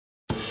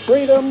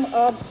freedom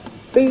of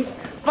speech,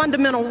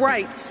 fundamental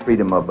rights,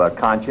 freedom of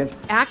conscience,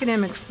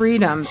 academic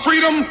freedom,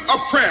 freedom of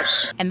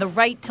press, and the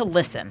right to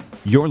listen.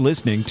 You're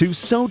listening to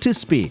So to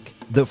Speak,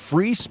 the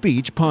Free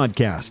Speech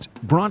Podcast,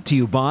 brought to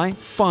you by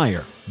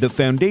FIRE, the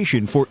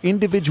Foundation for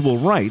Individual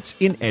Rights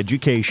in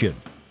Education.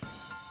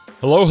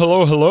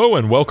 Hello,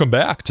 and welcome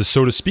back to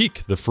So to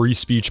Speak, the Free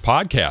Speech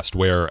Podcast,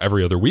 where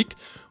every other week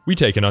we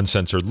take an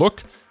uncensored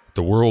look at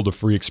the world of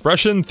free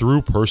expression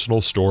through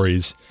personal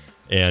stories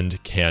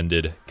and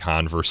candid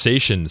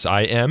conversations.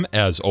 I am,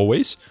 as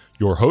always,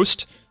 your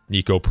host,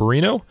 Nico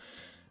Perino.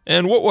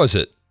 And what was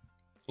it?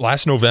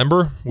 Last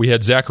November, we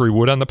had Zachary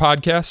Wood on the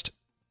podcast.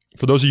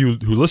 For those of you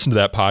who listen to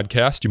that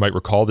podcast, you might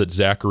recall that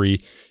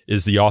Zachary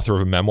is the author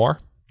of a memoir.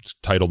 It's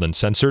titled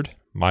Uncensored: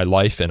 My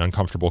Life and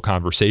Uncomfortable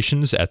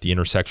Conversations at the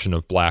Intersection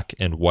of Black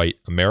and White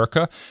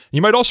America.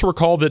 You might also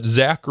recall that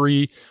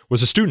Zachary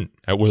was a student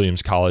at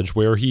Williams College,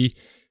 where he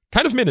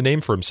kind of made a name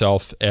for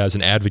himself as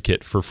an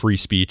advocate for free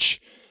speech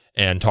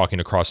and talking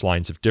across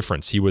lines of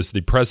difference. He was the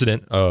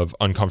president of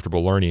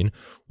Uncomfortable Learning,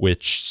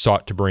 which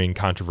sought to bring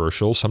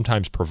controversial,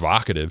 sometimes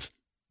provocative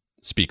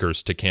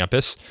speakers to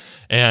campus.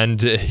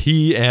 And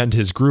he and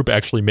his group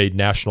actually made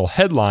national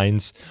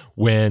headlines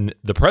when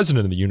the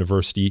president of the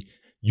university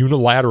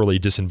unilaterally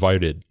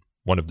disinvited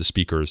one of the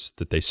speakers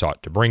that they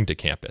sought to bring to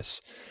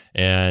campus.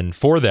 And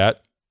for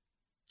that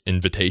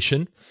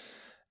invitation,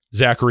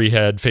 Zachary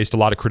had faced a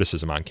lot of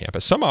criticism on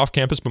campus, some off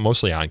campus, but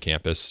mostly on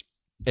campus,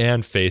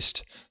 and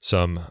faced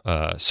some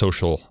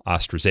social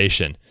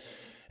ostracization.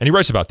 And he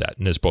writes about that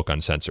in his book,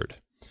 Uncensored.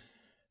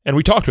 And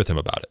we talked with him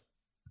about it.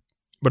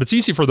 But it's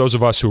easy for those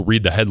of us who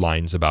read the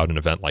headlines about an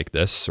event like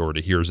this, or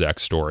to hear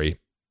Zach's story,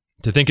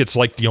 to think it's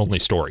like the only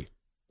story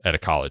at a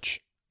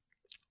college.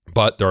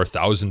 But there are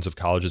thousands of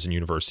colleges and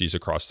universities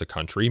across the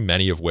country,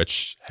 many of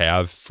which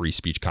have free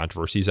speech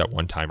controversies at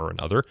one time or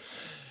another.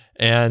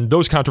 And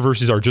those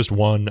controversies are just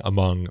one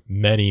among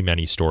many,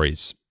 many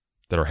stories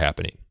that are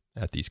happening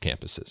at these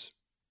campuses.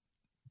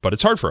 But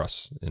it's hard for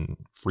us in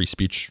free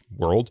speech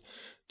world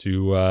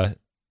to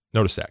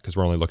notice that, because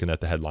we're only looking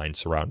at the headlines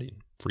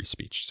surrounding free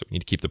speech. So we need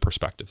to keep the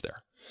perspective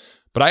there.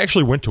 But I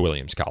actually went to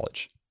Williams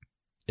College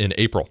in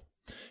April,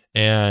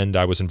 and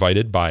I was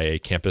invited by a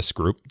campus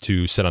group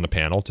to sit on a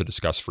panel to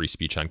discuss free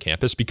speech on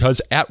campus,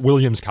 because at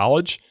Williams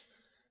College,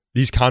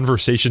 these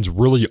conversations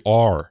really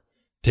are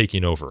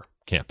taking over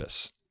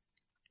campus.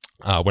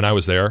 When I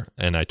was there,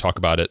 and I talk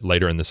about it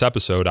later in this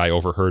episode, I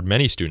overheard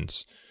many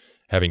students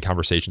having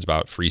conversations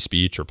about free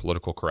speech or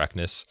political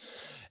correctness.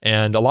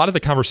 And a lot of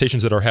the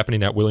conversations that are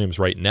happening at Williams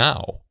right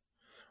now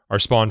are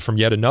spawned from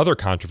yet another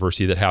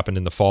controversy that happened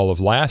in the fall of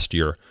last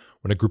year,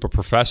 when a group of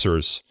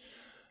professors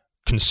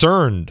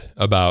concerned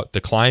about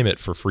the climate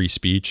for free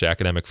speech,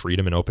 academic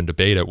freedom, and open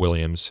debate at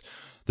Williams,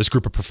 this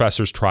group of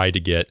professors tried to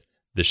get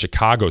the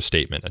Chicago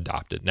Statement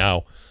adopted.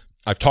 Now,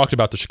 I've talked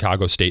about the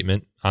Chicago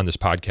Statement on this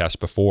podcast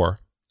before.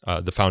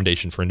 The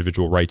Foundation for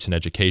Individual Rights in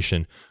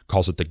Education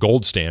calls it the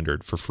gold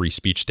standard for free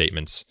speech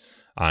statements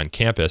on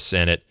campus,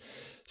 and it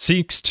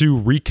seeks to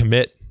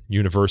recommit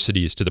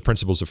universities to the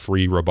principles of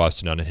free,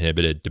 robust, and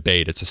uninhibited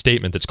debate. It's a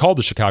statement that's called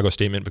the Chicago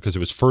Statement because it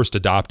was first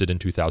adopted in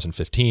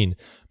 2015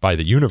 by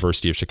the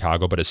University of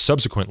Chicago, but has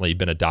subsequently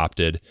been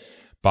adopted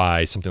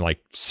by something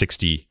like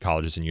 60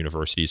 colleges and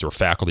universities or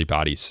faculty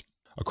bodies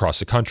across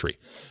the country,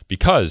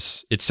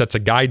 because it sets a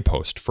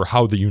guidepost for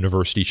how the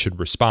university should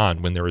respond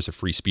when there is a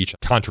free speech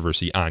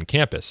controversy on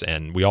campus.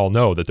 And we all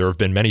know that there have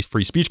been many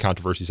free speech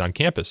controversies on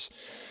campus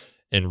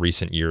in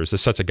recent years.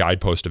 This sets a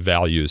guidepost of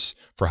values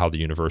for how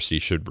the university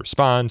should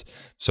respond.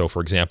 So,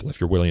 for example,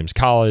 if you're Williams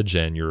College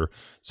and you're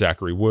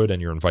Zachary Wood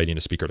and you're inviting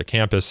a speaker to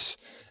campus,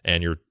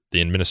 and you're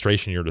the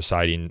administration, you're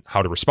deciding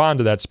how to respond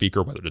to that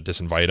speaker, whether to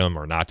disinvite them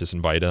or not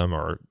disinvite them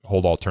or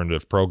hold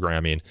alternative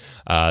programming,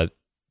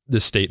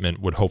 this statement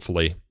would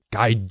hopefully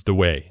guide the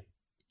way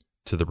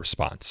to the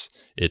response.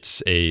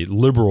 It's a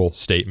liberal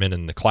statement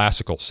in the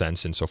classical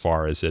sense,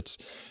 insofar as it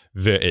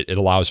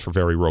allows for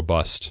very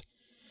robust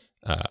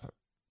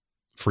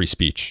free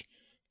speech,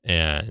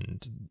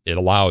 and it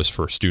allows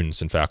for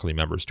students and faculty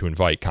members to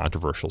invite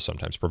controversial,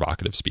 sometimes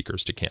provocative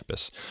speakers to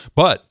campus.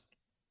 But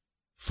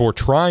for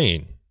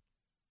trying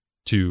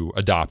to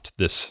adopt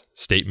this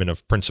statement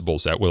of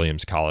principles at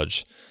Williams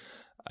College,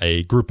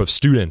 a group of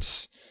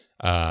students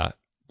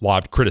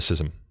lobbed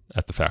criticism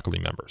at the faculty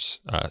members.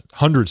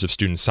 Hundreds of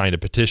students signed a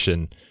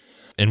petition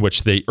in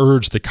which they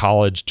urged the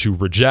college to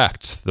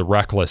reject the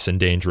reckless and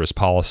dangerous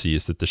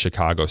policies that the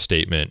Chicago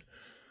Statement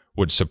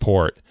would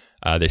support.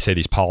 They say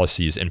these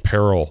policies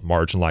imperil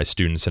marginalized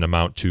students and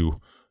amount to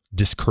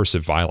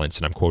discursive violence,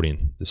 and I'm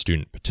quoting the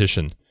student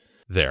petition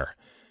there.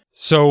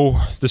 So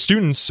the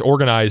students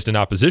organized in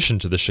opposition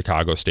to the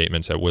Chicago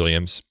Statements at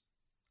Williams,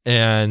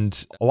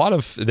 and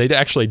they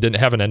actually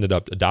haven't ended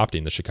up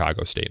adopting the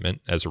Chicago Statement.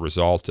 As a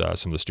result,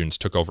 some of the students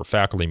took over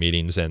faculty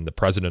meetings, and the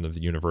president of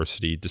the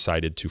university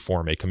decided to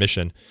form a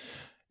commission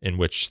in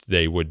which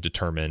they would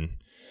determine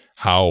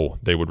how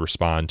they would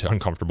respond to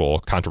uncomfortable,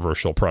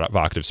 controversial,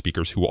 provocative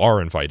speakers who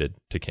are invited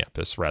to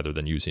campus, rather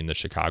than using the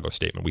Chicago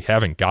Statement. We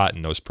haven't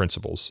gotten those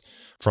principles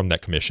from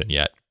that commission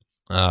yet.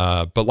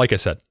 But like I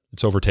said,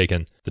 it's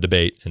overtaken the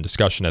debate and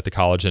discussion at the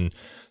college, and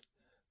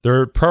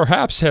there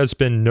perhaps has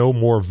been no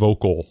more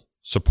vocal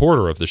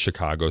supporter of the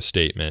Chicago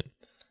statement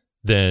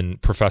than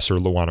Professor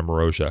Luana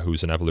Moroja,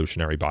 who's an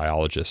evolutionary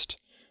biologist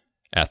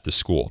at the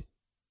school.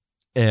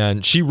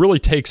 And she really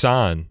takes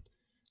on,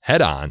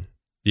 head on,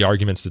 the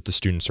arguments that the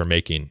students are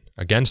making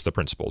against the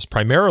principals,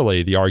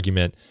 primarily the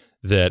argument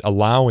that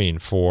allowing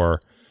for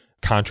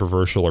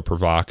controversial or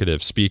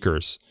provocative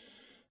speakers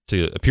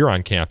to appear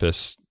on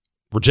campus,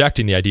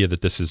 rejecting the idea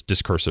that this is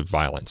discursive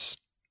violence.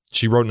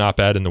 She wrote an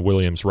op-ed in the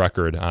Williams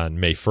Record on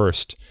May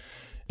 1st,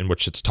 in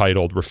which it's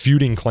titled,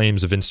 "Refuting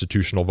Claims of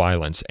Institutional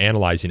Violence,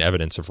 Analyzing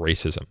Evidence of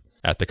Racism"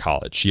 at the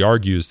college. She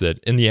argues that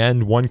in the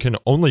end, one can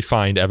only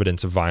find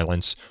evidence of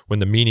violence when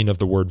the meaning of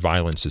the word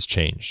violence is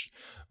changed.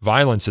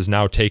 Violence is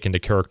now taken to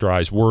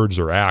characterize words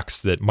or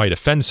acts that might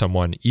offend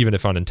someone, even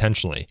if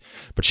unintentionally.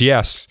 But she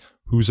asks,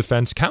 whose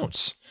offense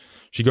counts?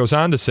 She goes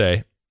on to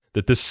say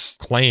that this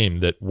claim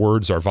that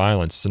words are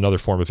violence is another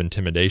form of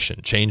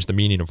intimidation. Change the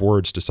meaning of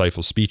words to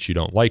stifle speech you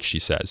don't like, she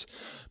says.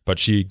 But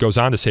she goes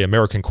on to say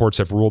American courts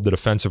have ruled that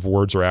offensive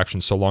words or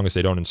actions, so long as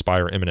they don't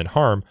inspire imminent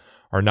harm,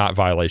 are not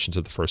violations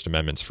of the First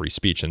Amendment's free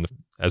speech. And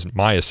as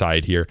my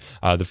aside here,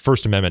 the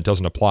First Amendment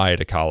doesn't apply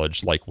at a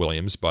college like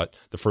Williams, but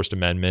the First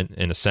Amendment,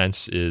 in a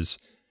sense, is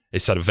a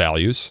set of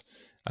values,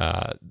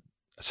 a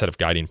set of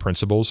guiding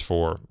principles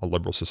for a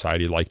liberal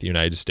society like the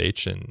United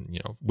States. And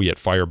we at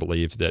FIRE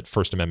believe that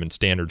First Amendment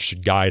standards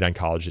should guide on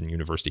college and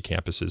university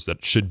campuses,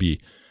 that should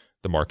be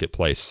the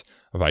marketplace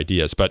of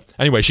ideas. But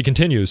anyway, she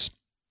continues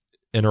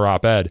in her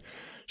op-ed.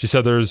 She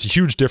said there's a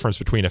huge difference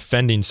between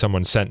offending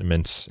someone's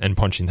sentiments and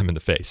punching them in the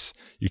face.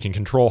 You can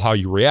control how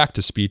you react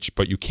to speech,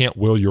 but you can't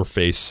will your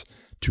face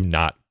to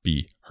not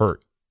be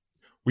hurt.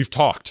 We've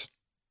talked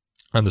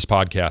on this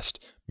podcast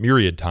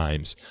myriad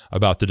times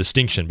about the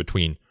distinction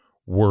between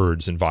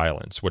words and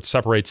violence. What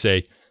separates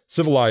a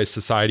civilized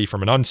society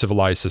from an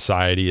uncivilized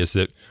society is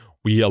that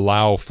we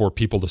allow for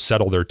people to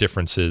settle their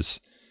differences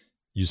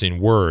using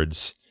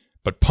words,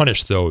 but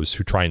punish those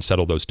who try and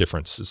settle those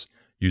differences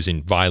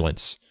using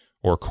violence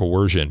or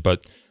coercion.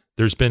 But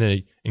there's been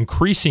an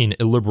increasing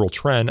illiberal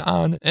trend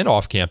on and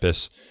off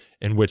campus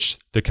in which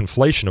the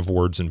conflation of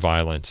words and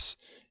violence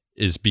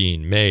is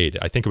being made.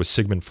 I think it was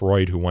Sigmund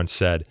Freud who once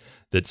said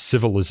that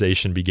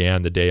civilization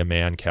began the day a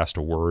man cast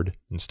a word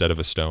instead of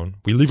a stone.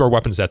 We leave our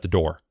weapons at the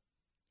door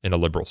in a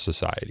liberal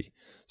society.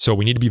 So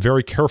we need to be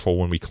very careful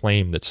when we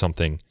claim that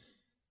something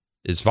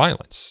is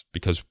violence,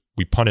 because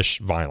we punish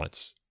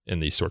violence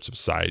in these sorts of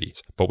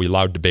societies, but we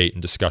allow debate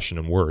and discussion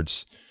and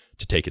words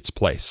to take its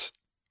place.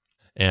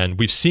 And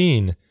we've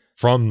seen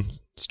from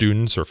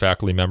students or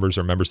faculty members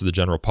or members of the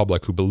general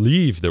public who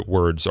believe that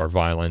words are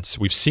violence,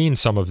 we've seen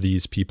some of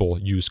these people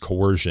use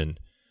coercion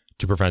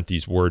to prevent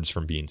these words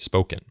from being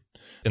spoken.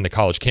 In the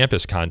college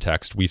campus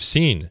context, we've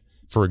seen,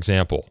 for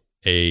example,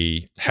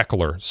 a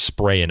heckler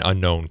spray an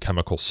unknown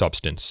chemical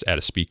substance at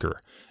a speaker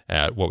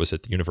at, the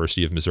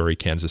University of Missouri,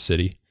 Kansas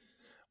City.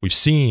 We've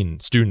seen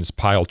students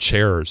pile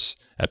chairs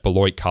at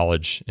Beloit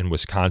College in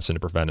Wisconsin to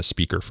prevent a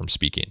speaker from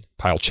speaking,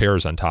 pile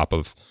chairs on top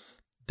of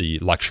the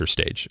lecture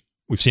stage.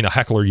 We've seen a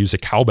heckler use a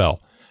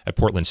cowbell at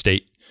Portland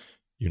State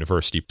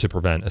University to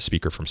prevent a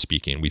speaker from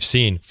speaking. We've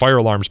seen fire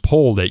alarms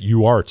pulled at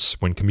UArts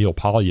when Camille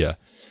Paglia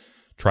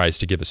tries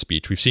to give a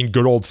speech. We've seen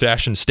good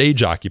old-fashioned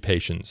stage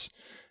occupations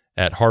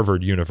at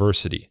Harvard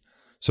University.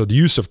 So the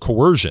use of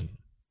coercion,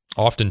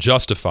 often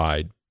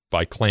justified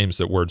by claims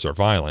that words are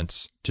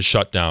violence, to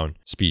shut down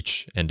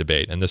speech and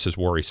debate. And this is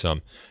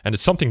worrisome. And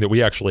it's something that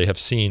we actually have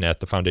seen at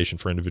the Foundation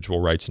for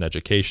Individual Rights in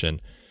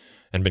Education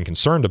and been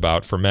concerned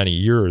about for many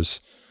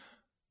years.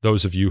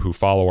 Those of you who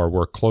follow our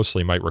work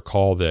closely might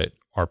recall that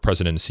our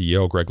president and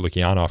CEO, Greg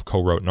Lukianoff,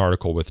 co-wrote an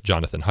article with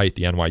Jonathan Haidt,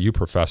 the NYU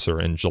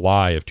professor, in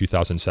July of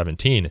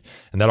 2017.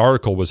 And that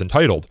article was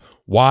entitled,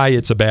 "Why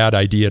It's a Bad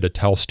Idea to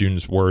Tell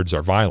Students Words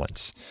Are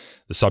Violence."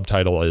 The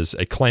subtitle is,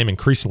 "A Claim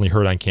Increasingly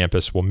Heard on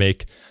Campus Will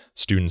Make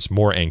Students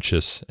More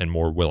Anxious and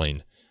More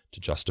Willing to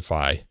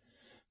Justify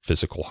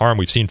Physical Harm."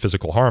 We've seen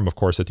physical harm, of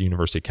course, at the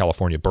University of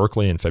California,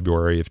 Berkeley in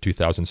February of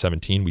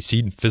 2017. We've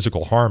seen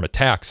physical harm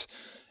attacks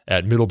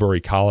at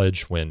Middlebury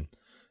College when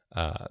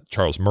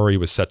Charles Murray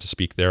was set to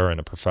speak there and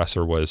a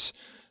professor was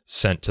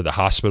sent to the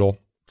hospital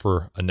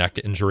for a neck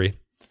injury.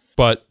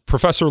 But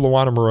Professor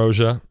Luana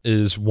Moroja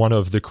is one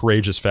of the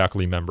courageous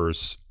faculty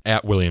members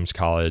at Williams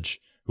College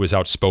who is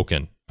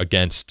outspoken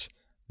against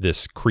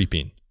this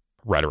creeping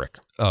rhetoric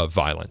of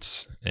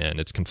violence and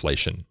its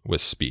conflation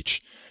with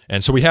speech.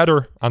 And so we had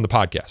her on the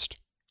podcast.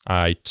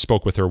 I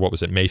spoke with her,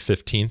 May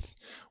 15th?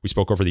 We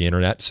spoke over the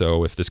internet.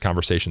 So if this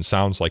conversation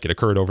sounds like it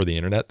occurred over the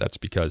internet, that's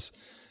because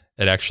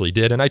it actually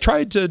did. And I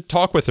tried to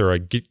talk with her,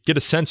 get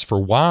a sense for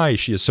why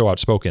she is so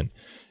outspoken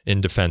in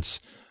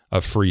defense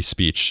of free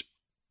speech.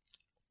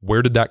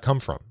 Where did that come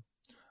from?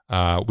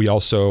 We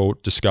also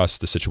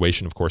discussed the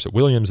situation, of course, at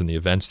Williams and the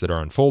events that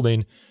are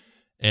unfolding.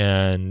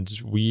 And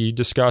we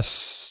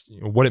discuss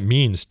what it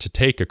means to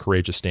take a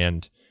courageous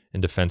stand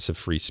in defense of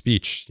free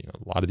speech.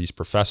 A lot of these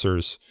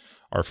professors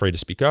are afraid to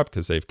speak up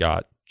because they've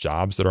got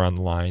jobs that are on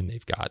the line.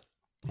 They've got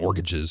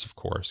mortgages, of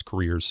course,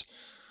 careers.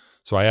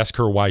 So I ask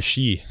her why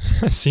she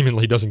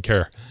seemingly doesn't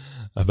care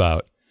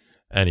about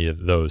any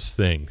of those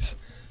things.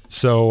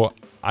 So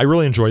I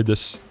really enjoyed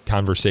this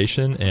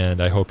conversation,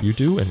 and I hope you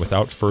do. And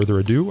without further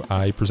ado,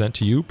 I present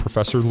to you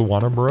Professor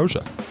Luana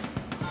Moroja.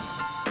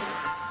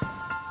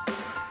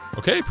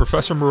 Okay,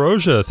 Professor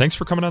Moroja, thanks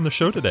for coming on the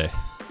show today.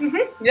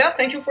 Yeah,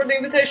 thank you for the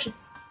invitation.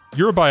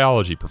 You're a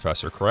biology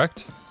professor,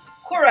 correct?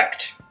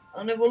 Correct.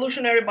 An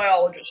evolutionary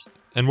biologist.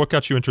 And what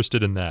got you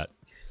interested in that?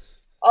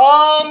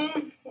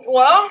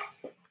 Well,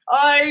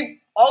 I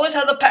always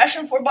had a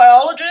passion for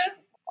biology.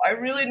 I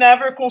really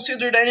never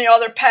considered any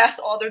other path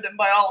other than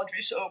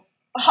biology, so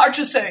hard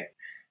to say.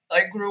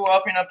 I grew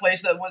up in a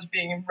place that was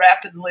being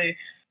rapidly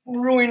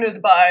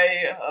ruined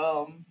by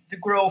the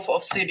growth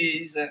of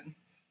cities, and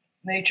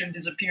nature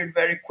disappeared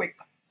very quick.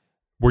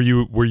 Were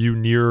you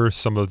near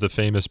some of the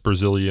famous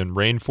Brazilian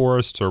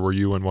rainforests, or were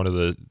you in one of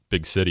the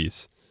big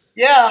cities?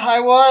 Yeah,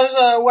 I was,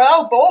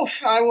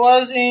 both. I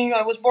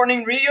was born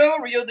in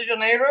Rio de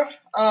Janeiro,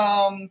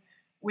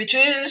 which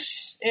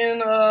is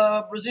in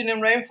a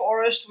Brazilian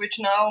rainforest, which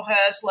now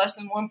has less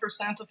than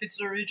 1% of its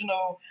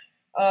original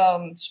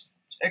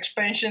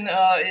expansion.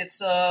 It's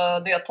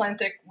the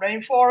Atlantic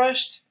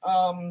rainforest,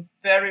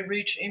 very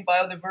rich in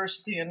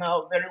biodiversity, and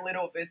now very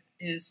little of it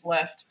is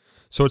left.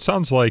 So it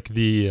sounds like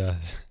the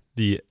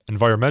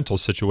environmental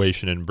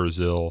situation in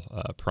Brazil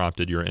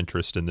prompted your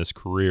interest in this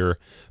career,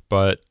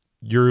 but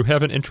you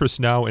have an interest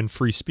now in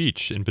free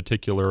speech, in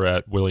particular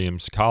at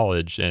Williams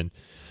College. And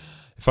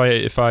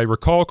if I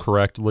recall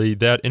correctly,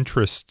 that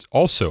interest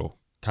also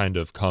kind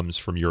of comes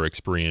from your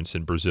experience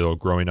in Brazil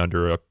growing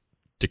under a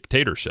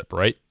dictatorship,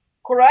 right?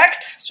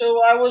 Correct.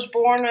 So I was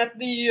born at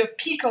the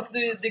peak of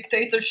the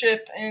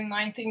dictatorship in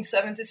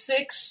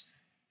 1976.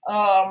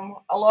 A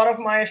lot of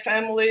my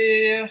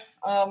family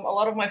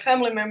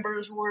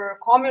members were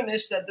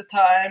communists at the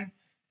time.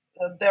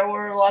 There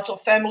were lots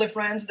of family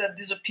friends that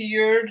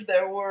disappeared.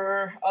 There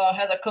were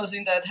had a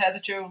cousin that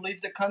had to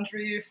leave the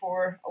country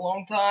for a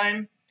long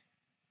time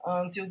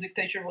until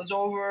dictatorship was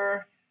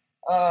over.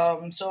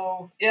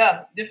 So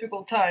yeah,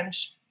 difficult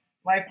times.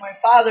 My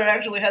father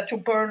actually had to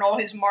burn all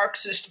his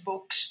Marxist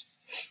books.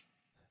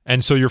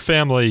 And so your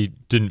family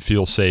didn't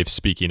feel safe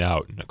speaking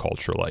out in a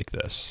culture like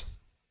this?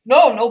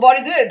 No,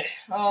 nobody did.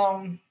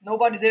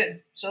 Nobody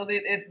did. So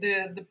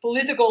the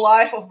political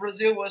life of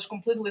Brazil was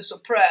completely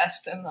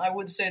suppressed, and I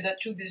would say that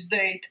to this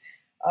date,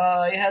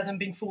 it hasn't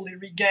been fully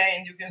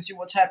regained. You can see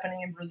what's happening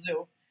in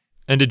Brazil.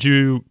 And did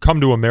you come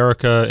to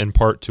America in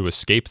part to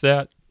escape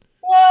that?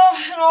 Well,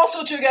 and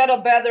also to get a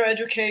better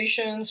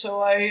education.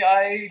 So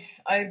I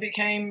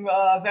became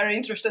very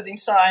interested in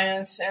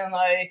science, and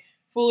I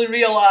fully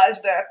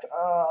realized that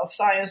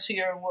science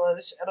here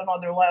was at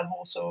another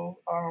level. So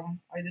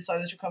I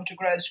decided to come to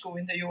grad school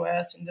in the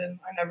U.S., and then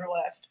I never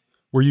left.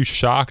 Were you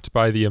shocked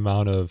by the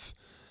amount of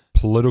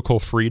political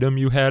freedom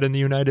you had in the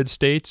United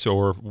States?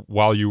 Or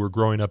while you were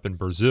growing up in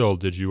Brazil,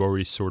 did you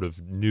always sort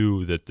of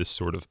knew that this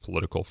sort of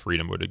political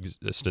freedom would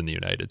exist in the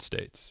United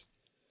States?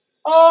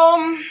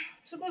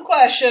 It's a good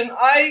question.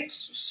 I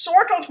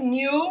sort of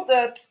knew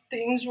that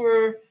things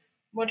were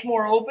much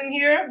more open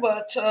here,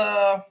 but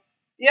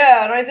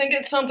yeah, and I think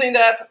it's something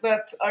that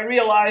I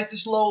realized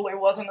slowly. It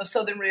wasn't a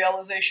sudden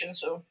realization.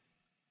 So.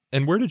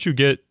 And where did you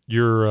get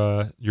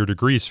your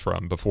degrees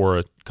from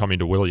before coming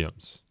to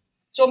Williams?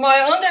 So my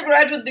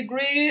undergraduate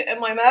degree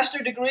and my master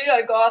degree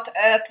I got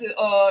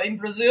in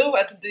Brazil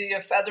at the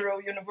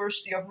Federal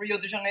University of Rio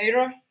de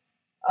Janeiro,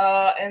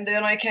 and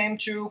then I came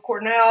to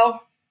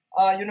Cornell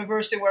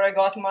University where I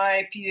got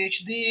my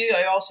PhD.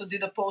 I also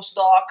did a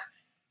postdoc.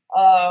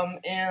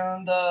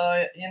 In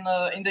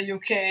the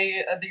UK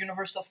at the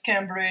University of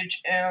Cambridge,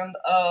 and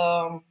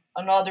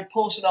another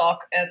postdoc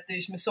at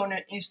the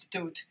Smithsonian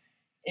Institute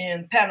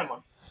in Panama.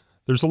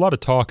 There's a lot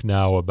of talk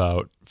now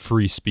about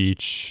free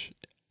speech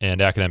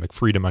and academic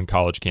freedom on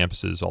college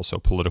campuses, also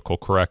political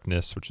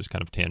correctness, which is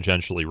kind of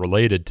tangentially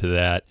related to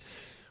that.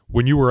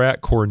 When you were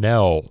at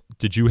Cornell,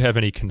 did you have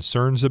any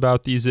concerns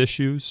about these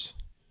issues?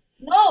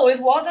 No,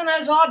 it wasn't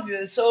as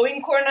obvious. So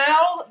in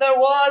Cornell, there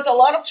was a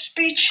lot of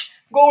speech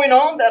going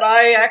on that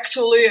I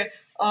actually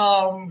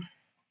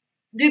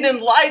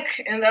didn't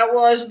like, and that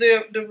was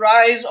the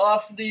rise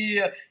of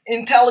the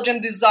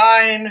intelligent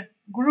design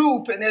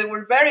group, and they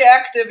were very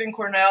active in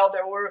Cornell.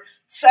 There were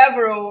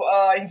several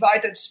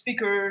invited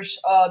speakers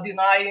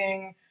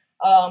denying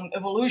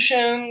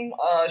evolution,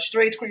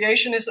 straight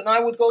creationists, and I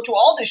would go to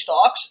all these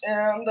talks,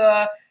 and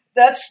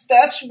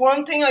that's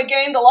one thing I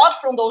gained a lot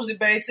from those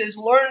debates, is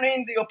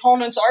learning the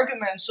opponent's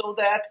arguments so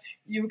that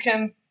you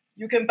can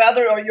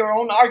better your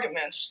own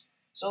arguments.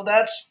 So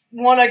that's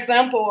one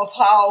example of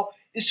how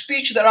a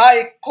speech that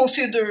I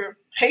consider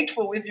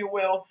hateful, if you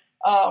will,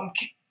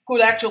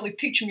 could actually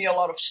teach me a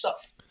lot of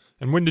stuff.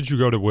 And when did you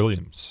go to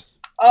Williams?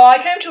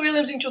 I came to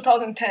Williams in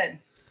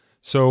 2010.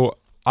 So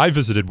I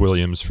visited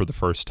Williams for the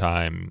first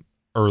time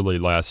early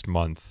last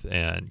month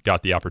and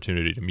got the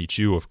opportunity to meet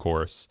you, of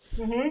course.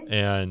 Mm-hmm.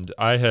 And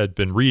I had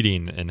been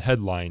reading in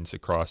headlines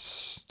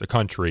across the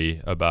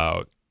country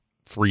about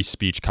free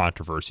speech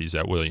controversies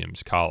at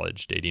Williams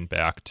College, dating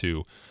back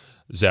to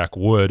Zach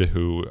Wood,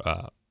 who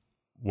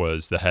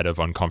was the head of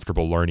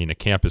Uncomfortable Learning, a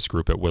campus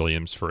group at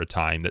Williams for a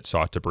time that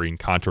sought to bring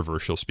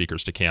controversial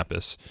speakers to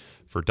campus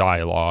for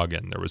dialogue.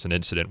 And there was an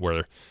incident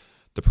where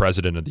the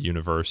president of the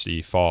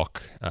university,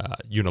 Falk,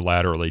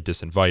 unilaterally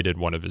disinvited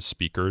one of his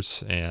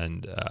speakers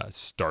and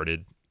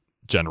started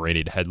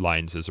generating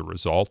headlines as a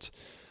result.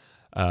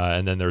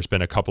 And then there's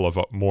been a couple of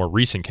more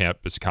recent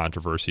campus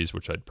controversies,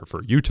 which I'd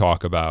prefer you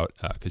talk about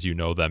because you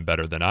know them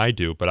better than I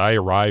do. But I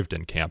arrived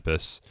in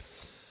campus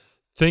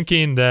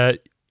thinking that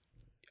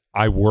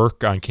I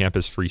work on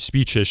campus free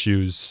speech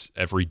issues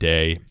every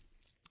day.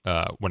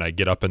 When I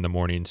get up in the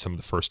morning, some of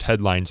the first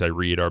headlines I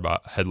read are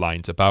about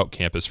headlines about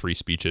campus free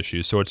speech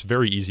issues. So it's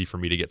very easy for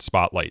me to get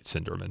spotlight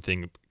syndrome and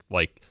think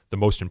like the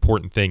most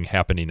important thing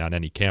happening on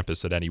any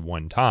campus at any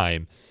one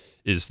time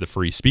is the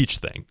free speech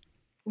thing.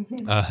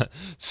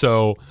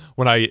 So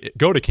when I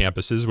go to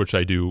campuses, which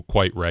I do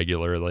quite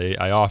regularly,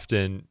 I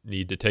often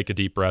need to take a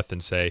deep breath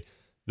and say,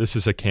 this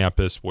is a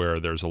campus where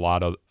there's a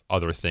lot of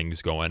other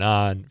things going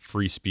on.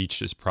 Free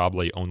speech is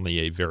probably only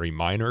a very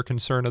minor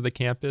concern of the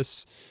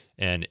campus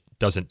and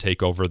doesn't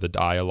take over the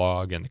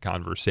dialogue and the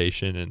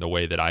conversation in the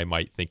way that I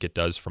might think it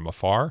does from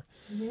afar.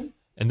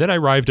 And then I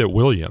arrived at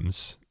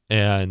Williams,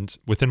 and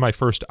within my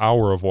first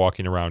hour of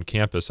walking around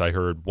campus, I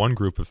heard one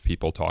group of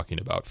people talking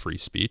about free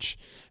speech,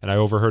 and I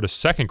overheard a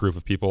second group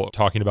of people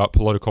talking about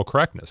political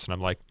correctness. And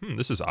I'm like,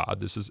 this is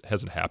odd.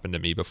 Hasn't happened to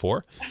me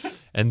before.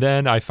 And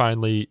then I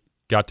finally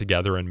got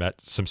together and met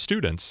some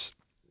students,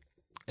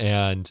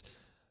 and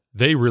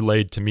they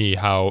relayed to me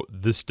how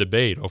this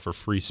debate over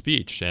free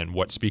speech and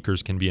what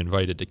speakers can be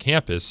invited to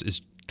campus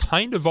is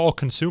kind of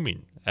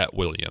all-consuming at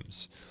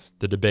Williams.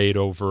 The debate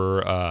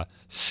over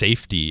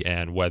safety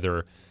and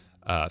whether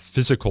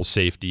physical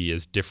safety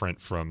is different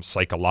from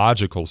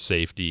psychological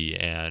safety,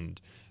 and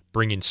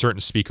bringing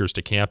certain speakers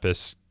to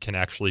campus can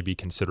actually be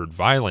considered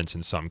violence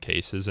in some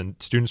cases. And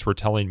students were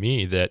telling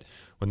me that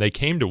when they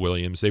came to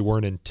Williams, they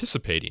weren't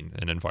anticipating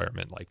an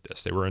environment like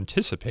this. They were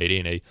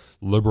anticipating a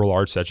liberal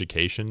arts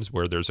education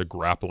where there's a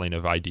grappling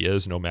of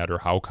ideas, no matter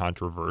how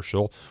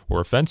controversial or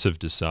offensive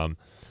to some.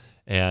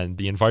 And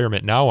the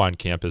environment now on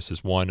campus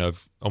is one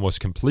of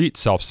almost complete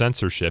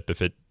self-censorship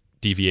if it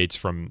deviates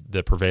from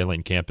the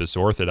prevailing campus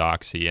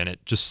orthodoxy. And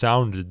it just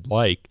sounded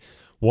like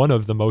one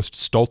of the most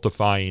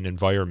stultifying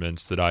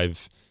environments that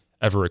I've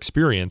ever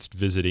experienced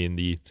visiting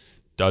the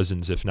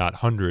dozens, if not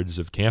hundreds,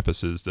 of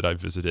campuses that I've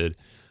visited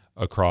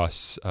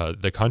across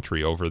the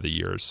country over the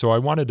years. So I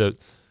wanted to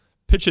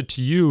pitch it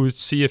to you,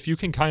 see if you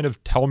can kind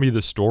of tell me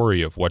the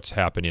story of what's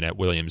happening at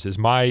Williams. Is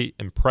my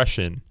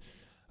impression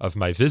of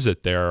my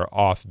visit there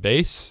off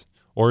base,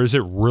 or is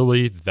it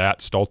really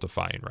that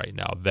stultifying right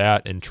now,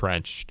 that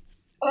entrenched?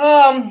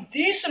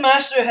 This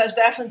semester has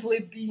definitely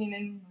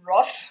been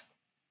rough.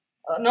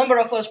 A number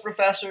of us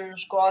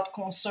professors got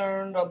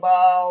concerned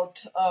about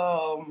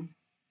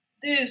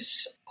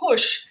this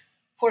push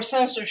for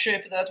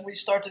censorship that we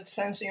started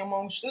sensing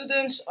among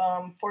students.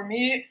 For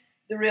me,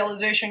 the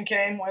realization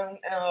came when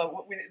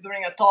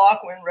during a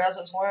talk when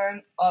Reza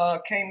Aslan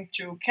came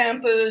to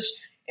campus,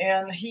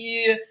 and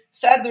he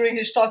said during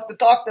his talk, the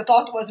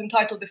talk was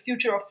entitled "The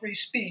Future of Free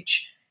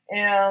Speech,"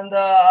 and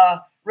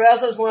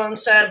Reza Aslan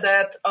said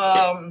that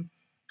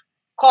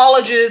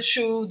colleges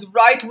should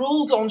write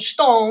rules on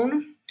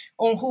stone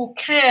on who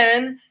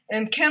can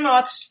and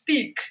cannot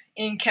speak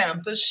in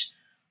campus.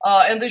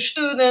 And the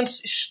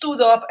students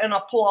stood up and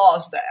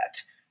applauded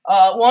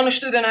that. One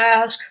student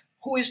asked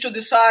who is to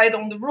decide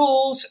on the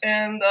rules,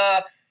 and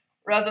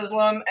Reza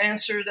Aslan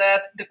answered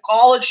that the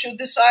college should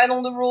decide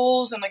on the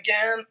rules, and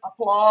again,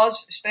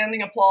 applause,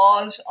 standing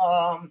applause.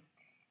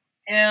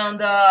 And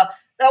that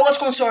was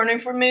concerning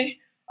for me.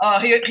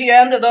 He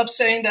ended up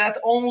saying that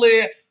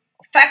only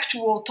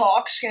factual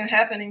talks can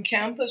happen in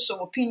campus, so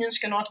opinions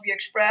cannot be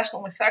expressed,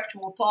 only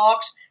factual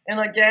talks. And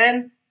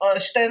again, a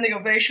standing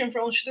ovation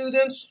from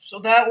students. So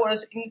that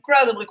was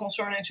incredibly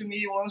concerning to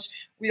me. Once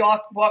we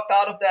walked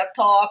out of that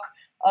talk,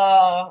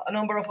 a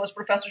number of us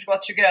professors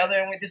got together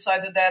and we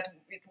decided that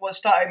it was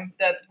time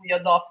that we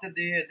adopted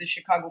the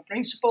Chicago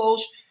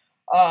principles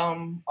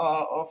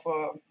of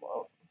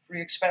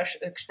free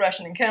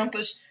expression in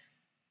campus.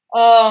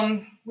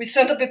 We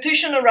sent a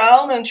petition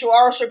around, and to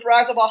our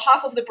surprise, about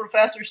half of the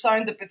professors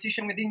signed the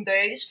petition within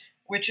days,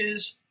 which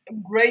is a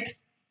great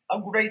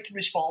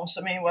response.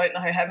 I mean,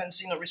 I haven't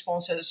seen a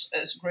response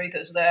as great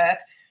as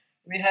that.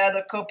 We had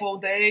a couple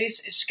of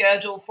days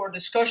scheduled for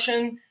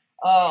discussion.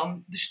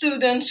 The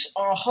students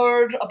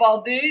heard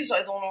about this.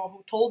 I don't know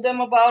who told them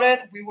about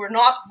it. We were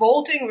not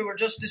voting. We were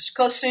just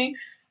discussing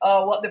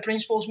what the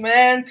principles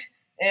meant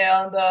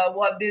and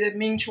what did it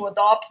mean to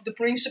adopt the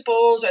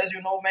principles. As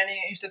you know,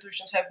 many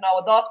institutions have now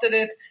adopted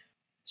it.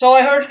 So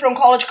I heard from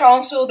College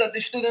Council that the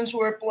students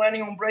were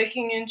planning on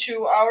breaking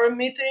into our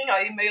meeting.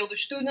 I emailed the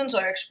students.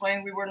 I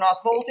explained we were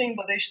not voting,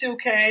 but they still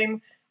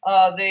came.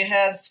 They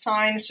had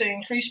signs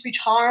saying free speech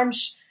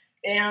harms,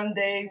 and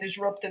they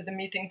disrupted the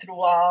meeting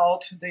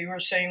throughout. They were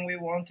saying we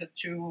wanted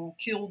to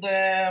kill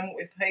them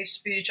with hate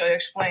speech. I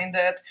explained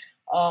that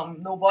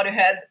Nobody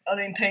had an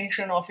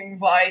intention of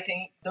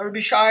inviting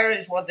Derbyshire,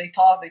 is what they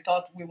thought. They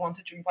thought we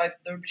wanted to invite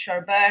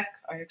Derbyshire back.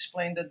 I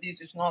explained that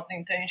this is not the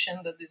intention,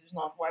 that this is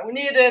not why we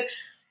need it.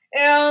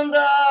 And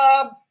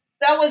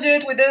that was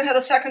it. We then had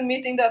a second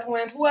meeting that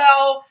went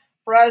well.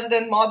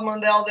 President Maud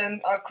Mandel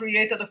then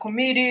created a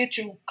committee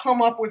to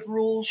come up with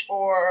rules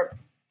for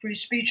free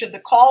speech at the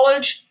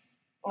college.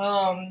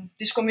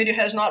 This committee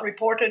has not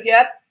reported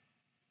yet,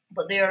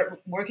 but they are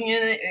working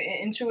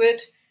into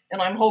it,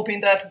 and I'm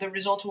hoping that the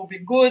results will be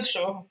good,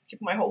 so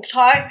keep my hopes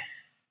high.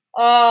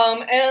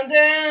 And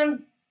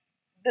then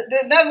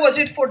that was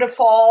it for the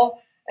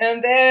fall.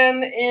 And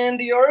then in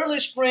the early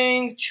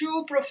spring,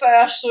 2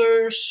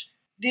 professors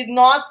did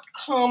not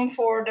come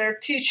for their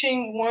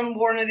teaching. One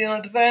warned in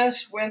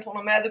advance, went on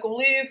a medical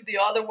leave. The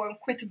other one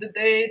quit the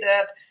day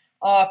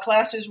that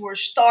classes were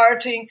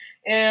starting.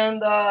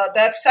 And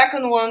that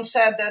second one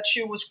said that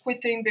she was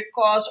quitting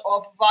because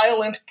of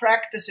violent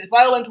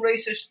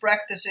racist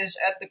practices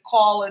at the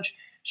college.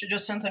 She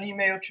just sent an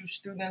email to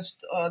students,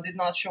 did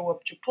not show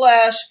up to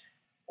class.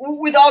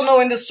 Without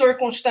knowing the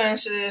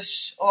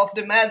circumstances of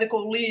the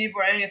medical leave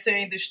or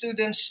anything, the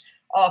students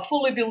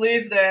fully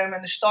believed them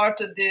and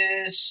started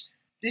this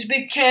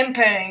big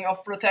campaign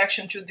of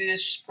protection to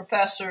these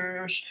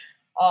professors.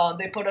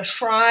 They put a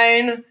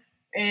shrine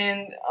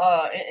in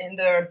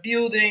their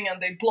building,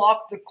 and they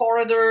blocked the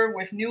corridor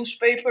with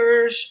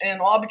newspapers and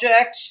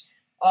objects,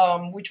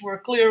 which were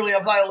clearly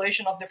a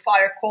violation of the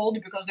fire code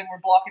because they were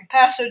blocking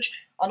passage.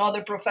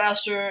 Another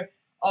professor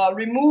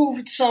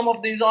removed some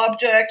of these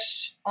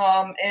objects,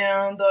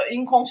 and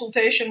in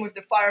consultation with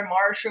the fire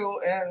marshal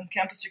and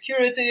campus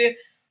security,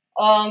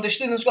 the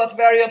students got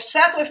very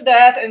upset with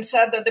that and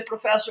said that the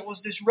professor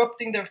was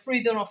disrupting their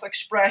freedom of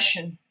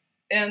expression.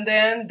 And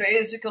then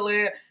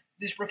basically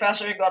this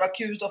professor got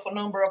accused of a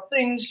number of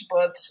things,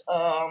 but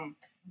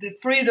the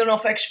freedom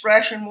of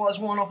expression was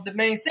one of the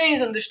main things,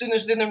 and the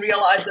students didn't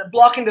realize that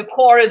blocking the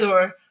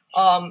corridor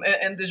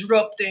and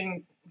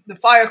disrupting the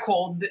fire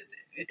code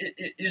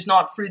is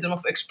not freedom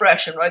of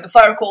expression, right? The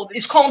fire code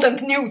is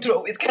content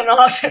neutral. It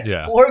cannot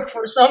work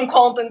for some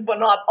content but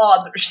not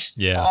others.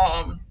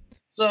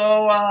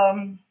 So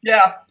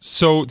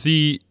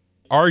the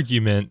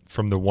argument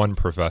from the one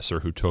professor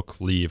who took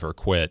leave or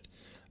quit,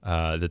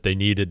 that they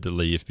needed to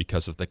leave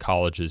because of the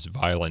college's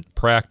violent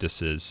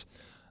practices,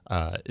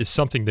 is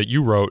something that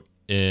you wrote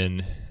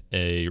in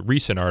a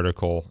recent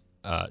article,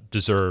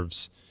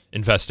 deserves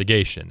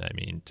investigation. I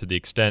mean, to the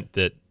extent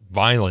that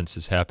violence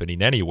is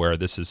happening anywhere,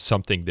 this is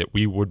something that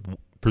we would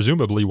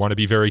presumably want to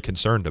be very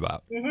concerned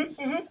about.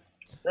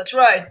 That's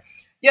right.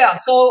 Yeah,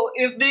 so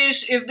if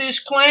these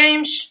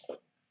claims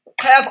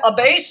have a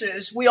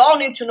basis, we all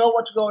need to know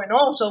what's going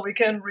on so we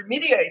can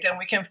remediate and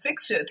we can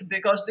fix it,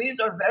 because these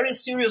are very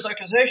serious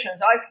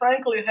accusations. I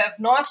frankly have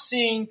not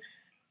seen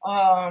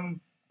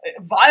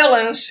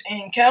violence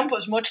in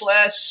campus, much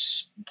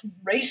less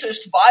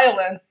racist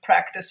violent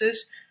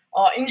practices,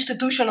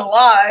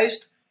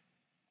 institutionalized.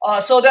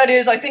 So that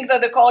is, I think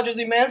that the college is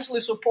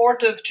immensely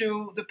supportive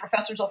to the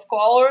professors of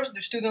color,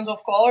 the students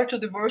of color, to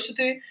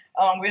diversity.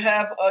 We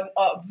have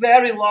a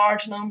very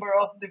large number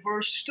of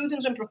diverse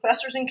students and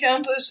professors in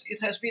campus. It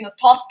has been a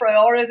top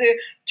priority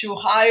to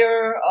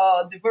hire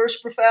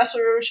diverse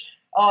professors.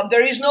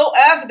 There is no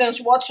evidence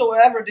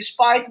whatsoever,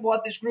 despite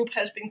what this group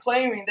has been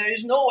claiming, there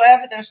is no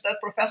evidence that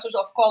professors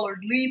of color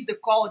leave the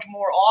college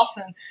more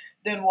often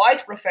than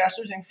white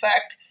professors. In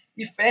fact,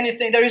 if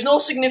anything, there is no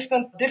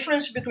significant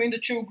difference between the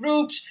two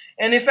groups.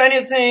 And if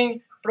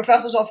anything,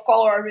 professors of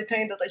color are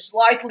retained at a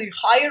slightly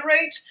higher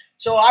rate.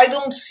 So I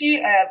don't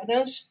see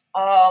evidence.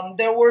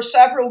 There were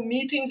several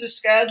meetings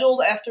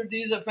scheduled after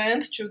this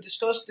event to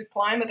discuss the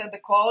climate at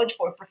the college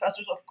for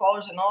professors of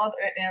color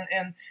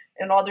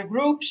and other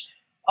groups.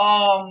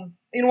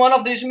 In one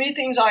of these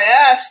meetings, I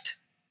asked,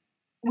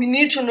 we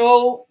need to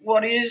know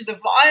what is the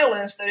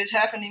violence that is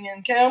happening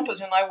in campus.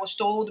 And I was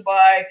told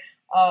by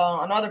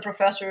another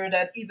professor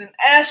that even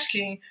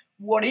asking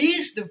what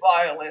is the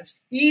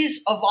violence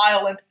is a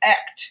violent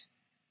act.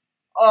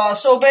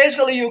 So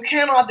basically you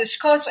cannot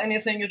discuss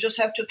anything, you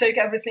just have to take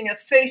everything at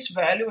face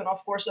value, and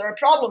of course there are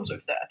problems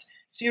with that.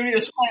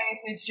 Serious claims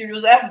need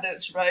serious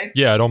evidence, right?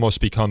 Yeah, it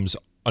almost becomes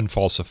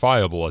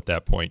unfalsifiable at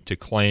that point to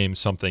claim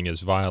something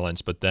as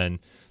violence, but then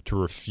to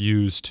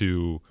refuse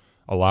to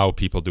allow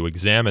people to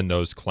examine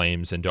those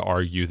claims and to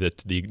argue that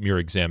the mere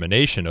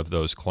examination of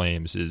those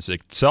claims is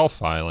itself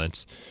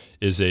violence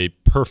is a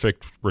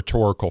perfect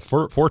rhetorical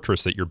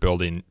fortress that you're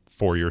building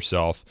for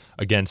yourself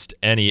against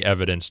any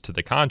evidence to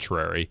the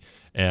contrary.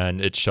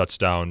 And it shuts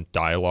down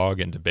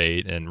dialogue and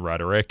debate and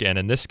rhetoric. And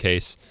in this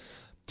case,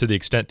 to the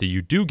extent that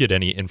you do get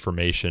any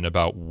information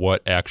about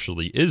what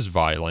actually is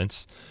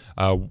violence,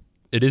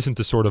 it isn't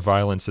the sort of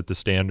violence that the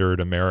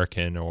standard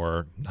American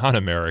or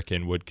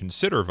non-American would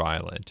consider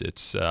violent.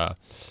 It's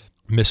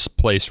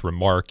misplaced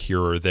remark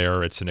here or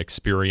there. It's an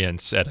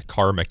experience at a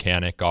car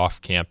mechanic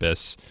off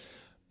campus.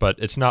 But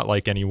it's not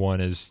like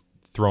anyone is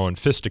throwing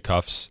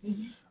fisticuffs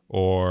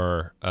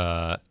or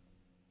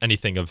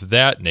anything of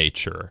that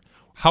nature.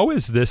 How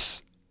is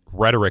this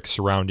rhetoric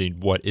surrounding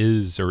what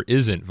is or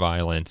isn't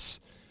violence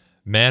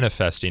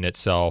manifesting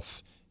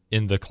itself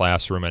in the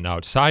classroom and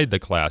outside the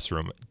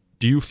classroom.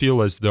 Do you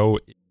feel as though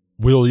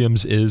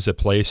Williams is a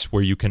place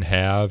where you can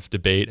have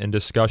debate and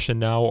discussion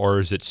now, or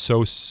is it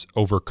so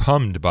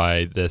overcome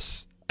by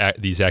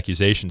these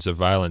accusations of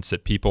violence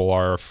that people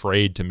are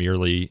afraid to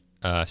merely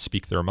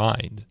speak their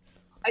mind?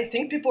 I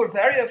think people are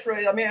very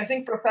afraid. I mean, I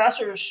think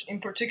professors in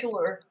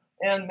particular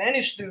and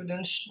many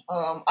students,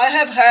 I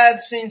have had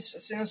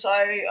since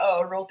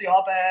I wrote the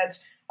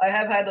op-eds, I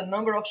have had a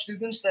number of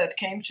students that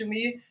came to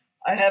me.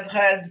 I have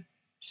had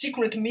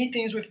secret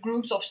meetings with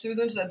groups of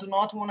students that do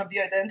not want to be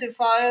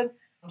identified.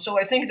 So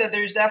I think that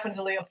there is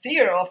definitely a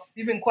fear of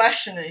even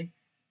questioning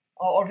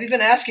or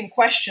even asking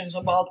questions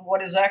about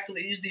what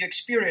exactly is the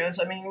experience.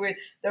 I mean,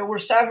 there were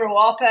several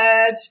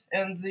op-eds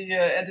and the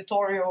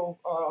editorial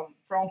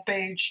front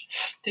page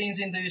things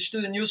in the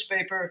student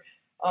newspaper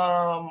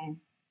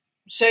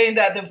saying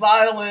that the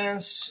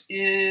violence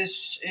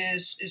is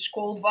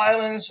cold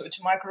violence, so it's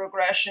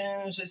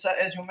microaggressions, it's,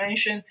 as you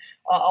mentioned,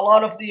 a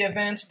lot of the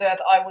events that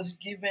I was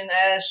given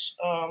as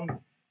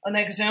an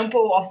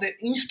example of the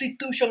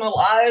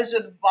institutionalized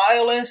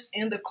violence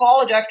in the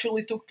college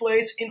actually took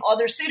place in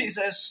other cities,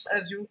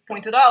 as you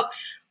pointed out,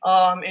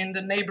 in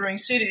the neighboring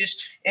cities.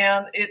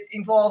 And it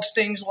involves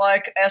things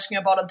like asking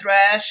about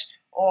address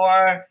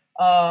or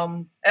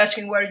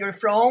asking where you're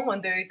from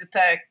when they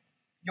detect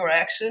your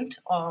accent.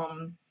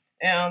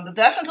 And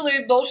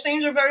definitely those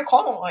things are very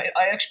common.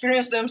 I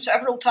experienced them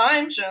several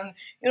times, and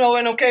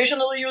and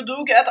occasionally you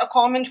do get a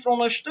comment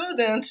from a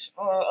student,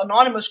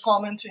 anonymous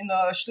comment in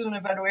the student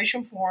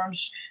evaluation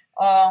forms,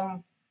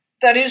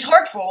 that is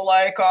hurtful.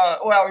 Like,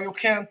 well, you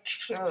can't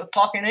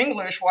talk in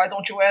English. Why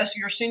don't you ask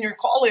your senior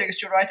colleagues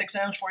to write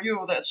exams for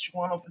you? That's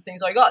one of the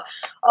things I got.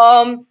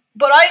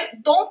 But I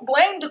don't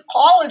blame the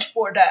college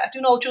for that.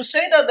 To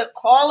say that the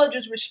college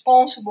is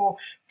responsible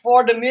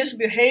for the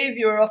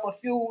misbehavior of a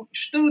few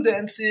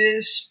students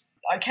is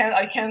I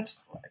can't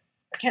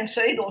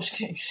say those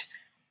things,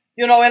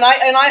 and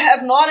I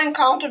have not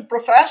encountered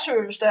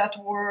professors that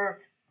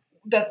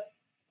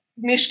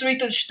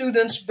mistreated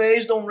students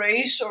based on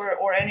race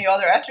or any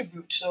other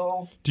attribute.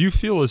 So, do you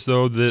feel as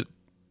though that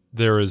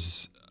there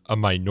is a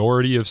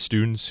minority of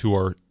students who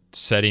are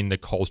setting the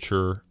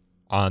culture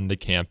on the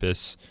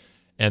campus,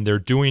 and they're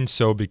doing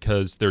so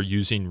because they're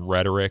using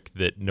rhetoric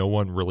that no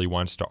one really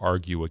wants to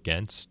argue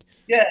against?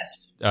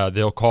 Yes.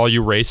 They'll call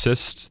you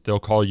racist. They'll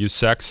call you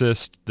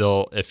sexist.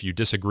 If you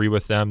disagree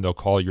with them, they'll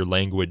call your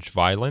language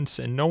violence.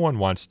 And no one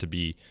wants to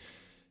be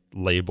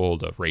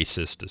labeled a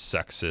racist, a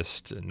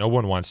sexist. No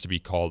one wants to be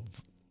called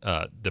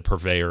the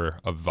purveyor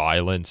of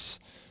violence.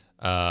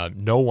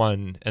 No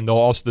one, and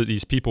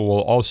these people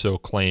will also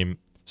claim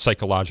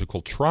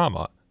psychological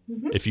trauma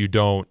if you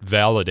don't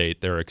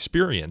validate their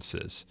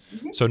experiences.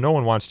 So no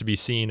one wants to be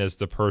seen as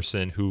the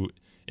person who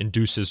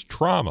induces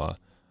trauma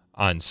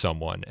on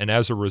someone. And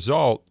as a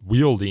result,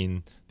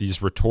 wielding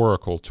these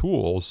rhetorical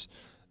tools,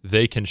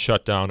 they can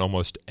shut down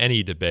almost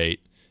any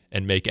debate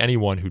and make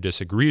anyone who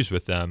disagrees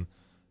with them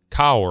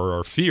cower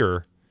or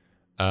fear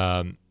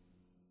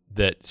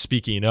that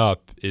speaking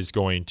up is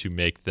going to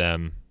make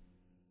them,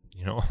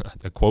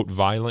 a quote,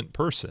 violent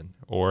person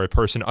or a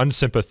person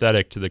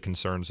unsympathetic to the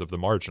concerns of the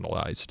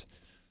marginalized.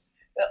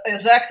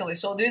 Exactly.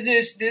 So this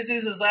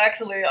is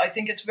exactly, I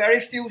think it's very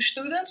few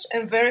students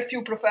and very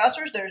few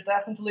professors. There's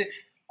definitely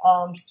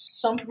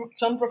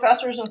some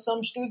professors and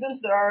some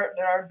students that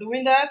are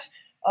doing that,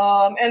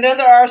 and then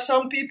there are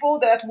some people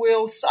that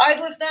will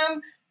side with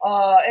them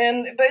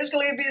and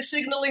basically be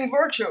signaling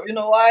virtue.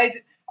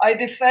 I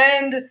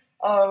defend,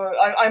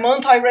 I'm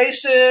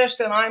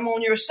anti-racist, and I'm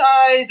on your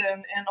side,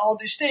 and all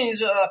these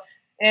things.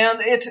 And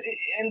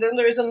then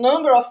there is a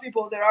number of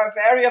people that are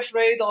very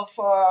afraid of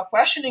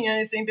questioning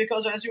anything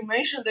because, as you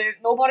mentioned,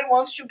 nobody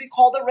wants to be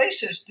called a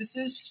racist. This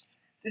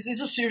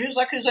is a serious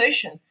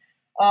accusation.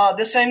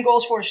 The same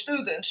goes for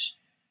students.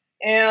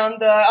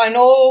 And I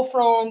know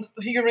from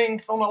hearing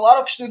from a lot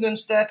of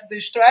students that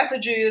the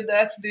strategy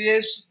that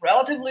this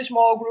relatively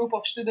small group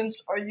of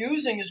students are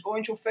using is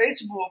going to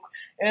Facebook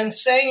and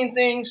saying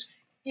things,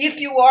 if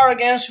you are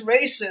against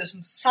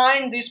racism,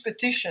 sign this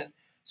petition.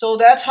 So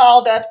that's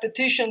how that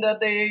petition that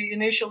they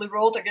initially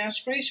wrote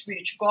against free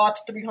speech got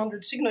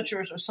 300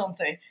 signatures or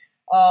something.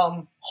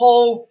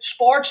 Whole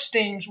sports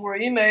teams were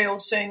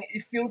emailed saying,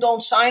 if you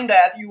don't sign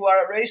that, you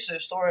are a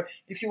racist, or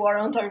if you are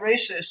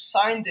anti-racist,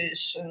 sign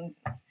this.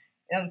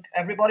 And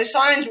everybody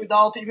signs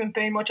without even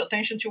paying much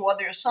attention to what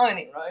they're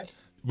signing, right?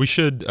 We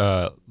should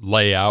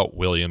lay out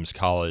Williams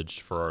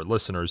College for our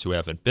listeners who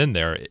haven't been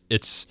there.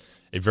 It's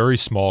a very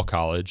small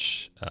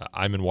college.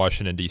 I'm in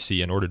Washington,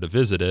 D.C. In order to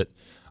visit it,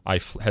 I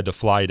had to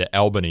fly to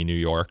Albany, New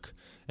York,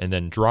 and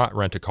then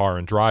rent a car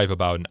and drive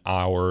about an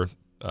hour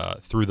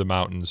through the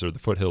mountains or the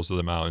foothills of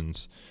the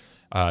mountains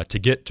to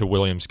get to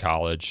Williams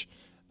College,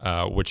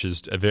 which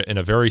is in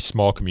a very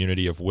small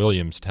community of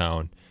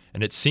Williamstown.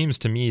 And it seems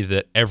to me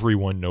that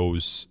everyone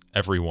knows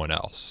everyone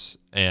else.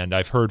 And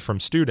I've heard from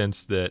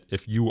students that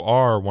if you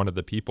are one of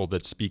the people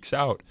that speaks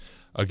out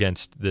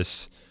against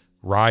this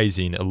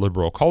rising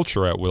illiberal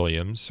culture at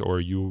Williams, or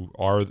you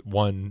are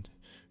one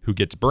who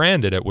gets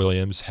branded at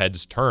Williams,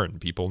 heads turn.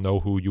 People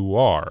know who you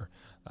are.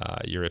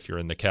 If you're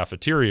in the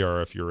cafeteria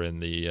or if you're in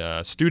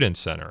the student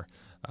center,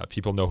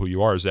 people know who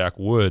you are. Zach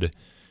Wood,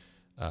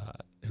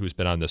 who's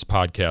been on this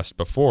podcast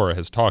before,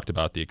 has talked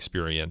about the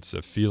experience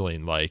of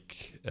feeling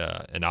like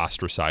an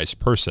ostracized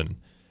person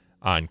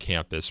on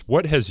campus.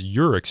 What has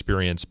your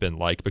experience been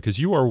like? Because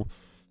you are,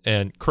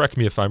 and correct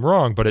me if I'm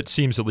wrong, but it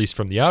seems, at least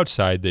from the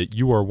outside, that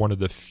you are one of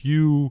the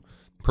few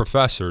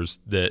professors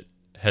that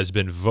has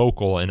been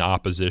vocal in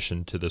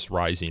opposition to this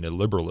rising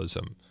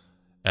illiberalism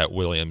at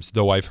Williams,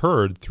 though I've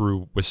heard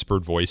through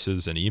whispered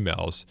voices and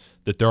emails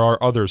that there are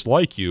others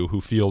like you who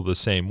feel the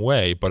same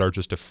way but are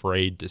just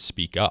afraid to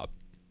speak up.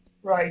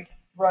 Right.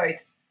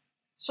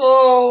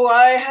 So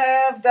I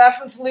have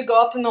definitely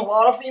gotten a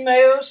lot of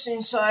emails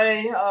since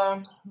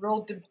I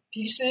wrote the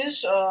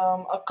pieces.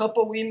 A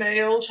couple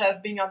emails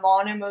have been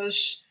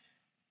anonymous,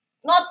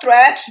 not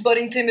threats, but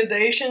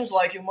intimidations,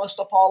 like you must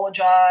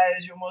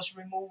apologize, you must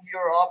remove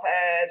your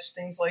op-eds,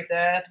 things like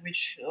that,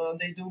 which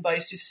they do by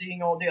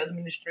CCing all the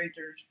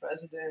administrators,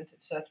 president,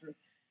 etc.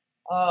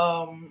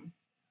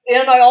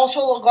 And I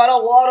also got a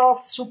lot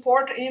of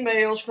support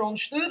emails from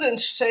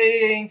students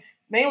saying,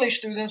 mainly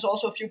students,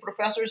 also a few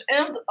professors,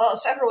 and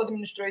several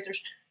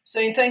administrators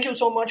saying, thank you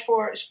so much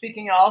for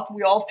speaking out.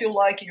 We all feel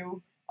like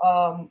you.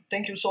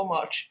 Thank you so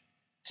much.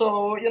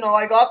 So,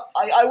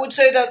 I would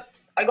say that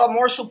I got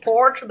more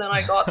support than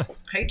I got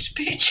hate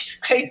speech,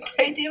 hate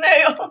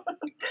email.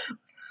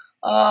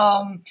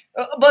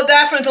 But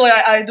definitely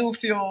I do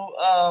feel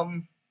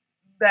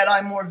that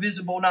I'm more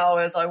visible now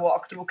as I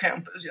walk through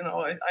campus.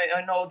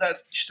 I know that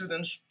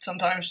students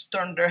sometimes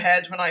turn their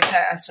heads when I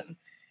pass, and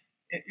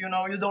you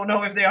don't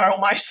know if they are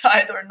on my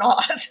side or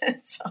not.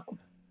 So.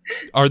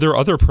 Are there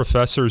other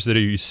professors that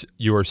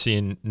you are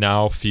seeing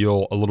now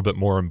feel a little bit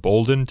more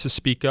emboldened to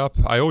speak up?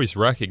 I always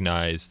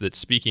recognize that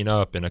speaking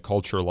up in a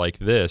culture like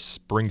this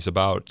brings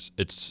about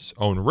its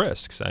own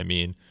risks. I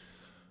mean,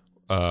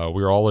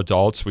 we're all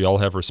adults. We all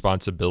have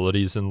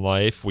responsibilities in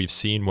life. We've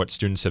seen what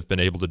students have been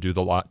able to do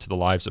to the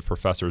lives of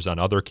professors on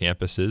other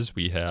campuses.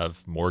 We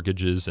have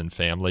mortgages and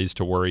families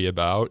to worry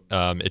about.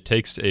 It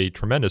takes a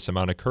tremendous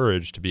amount of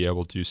courage to be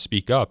able to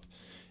speak up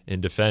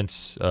in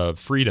defense of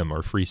freedom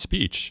or free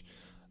speech.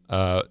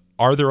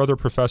 Are there other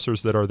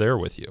professors that are there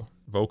with you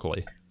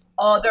vocally?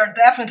 There are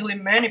definitely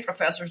many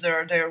professors that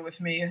are there with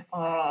me.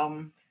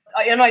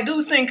 And I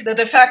do think that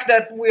the fact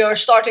that we are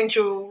starting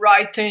to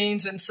write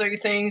things and say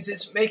things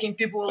is making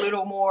people a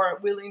little more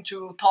willing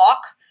to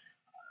talk.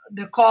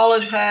 The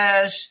college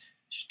has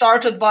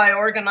started by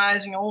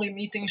organizing only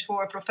meetings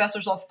for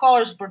professors of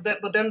colors, but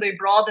then they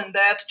broadened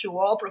that to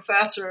all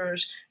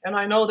professors. And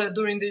I know that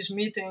during these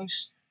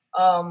meetings,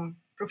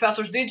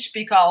 professors did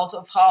speak out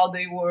of how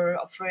they were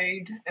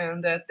afraid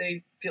and that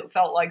they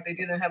felt like they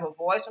didn't have a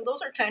voice. And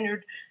those are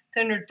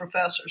tenured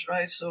professors,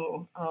 right?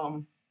 So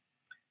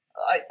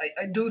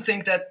I do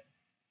think that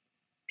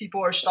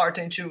people are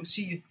starting to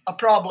see a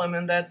problem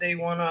and that they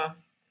wanna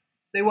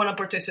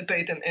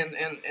participate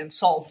and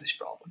solve this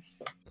problem.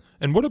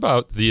 And what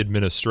about the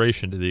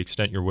administration, to the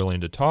extent you're willing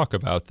to talk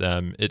about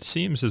them? It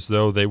seems as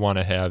though they want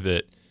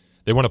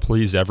to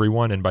please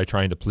everyone, and by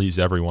trying to please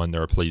everyone,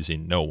 they're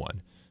pleasing no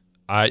one.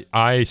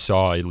 I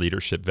saw a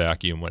leadership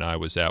vacuum when I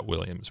was at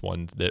Williams,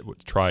 one that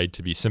tried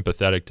to be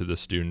sympathetic to the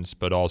students,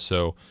 but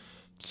also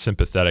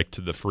sympathetic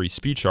to the free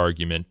speech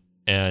argument.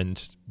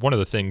 And one of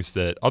the things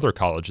that other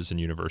colleges and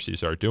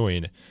universities are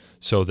doing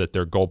so that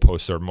their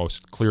goalposts are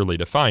most clearly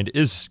defined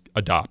is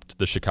adopt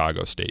the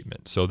Chicago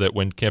Statement, so that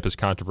when campus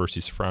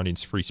controversies surrounding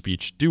free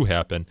speech do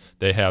happen,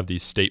 they have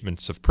these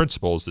statements of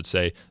principles that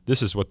say,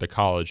 this is what the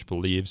college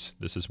believes,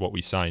 this is what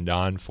we signed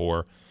on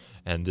for,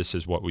 and this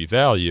is what we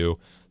value,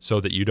 so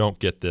that you don't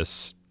get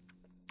this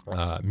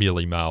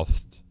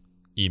mealy-mouthed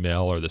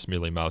email or this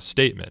mealy-mouthed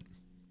statement.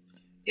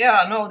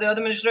 Yeah, no, the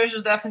administration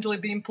is definitely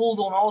being pulled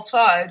on all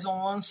sides. On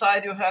one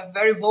side, you have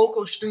very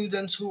vocal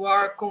students who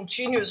are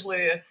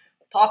continuously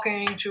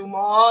talking to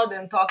MAUD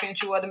and talking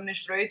to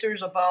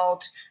administrators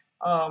about,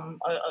 and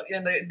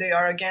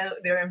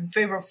they're in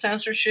favor of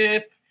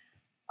censorship.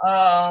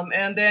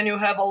 And then you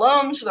have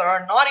alums that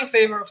are not in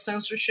favor of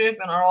censorship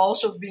and are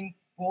also being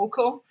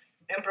vocal,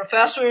 and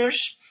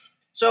professors.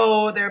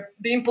 So they're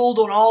being pulled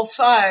on all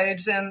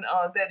sides, and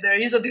there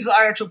is a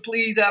desire to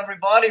please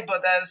everybody,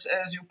 but as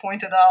you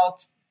pointed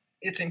out,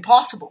 it's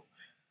impossible.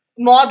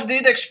 MAUD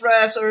did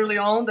express early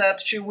on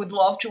that she would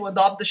love to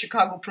adopt the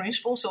Chicago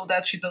Principle so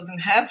that she doesn't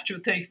have to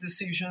take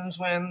decisions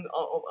when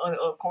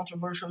a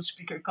controversial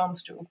speaker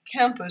comes to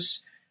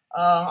campus.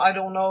 I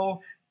don't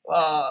know.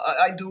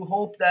 I do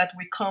hope that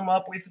we come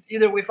up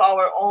with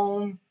our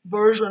own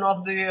version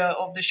of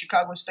the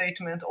Chicago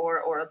Statement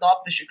or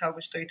adopt the Chicago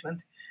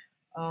Statement.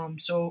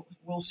 So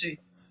we'll see.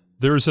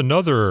 There's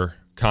another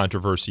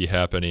controversy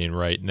happening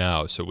right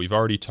now. So we've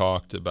already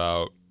talked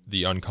about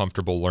the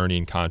uncomfortable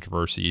learning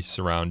controversy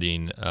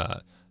surrounding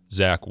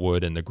Zach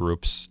Wood and the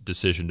group's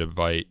decision to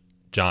invite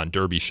John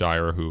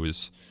Derbyshire, who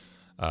has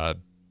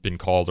been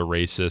called a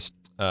racist.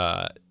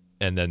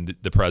 and then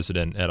the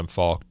president, Adam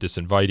Falk,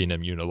 disinviting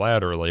him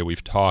unilaterally.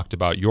 We've talked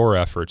about your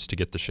efforts to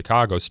get the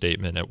Chicago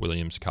statement at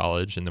Williams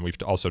College, and then we've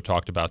also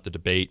talked about the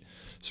debate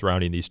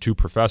surrounding these two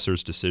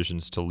professors'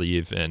 decisions to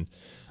leave and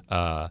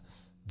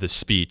the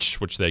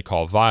speech, which they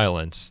call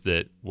violence,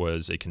 that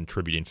was a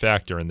contributing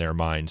factor in their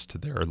minds to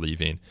their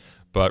leaving.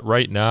 But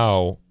right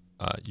now,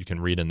 you can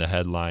read in the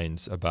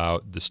headlines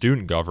about the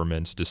student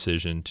government's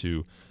decision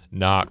to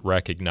not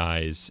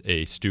recognize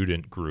a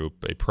student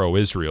group, a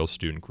pro-Israel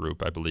student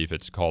group. I believe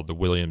it's called the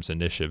Williams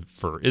Initiative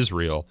for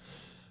Israel,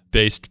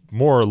 based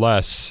more or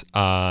less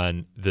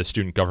on the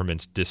student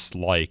government's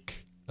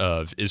dislike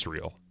of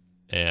Israel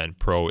and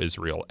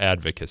pro-Israel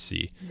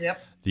advocacy.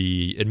 Yep.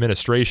 The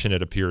administration,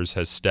 it appears,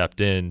 has stepped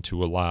in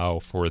to allow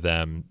for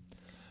them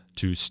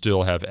to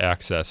still have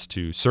access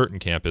to certain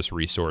campus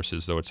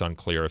resources, though it's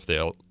unclear if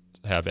they'll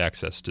have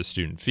access to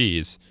student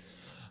fees.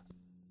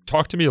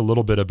 Talk to me a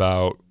little bit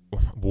about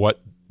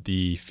what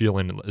the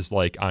feeling is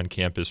like on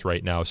campus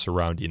right now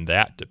surrounding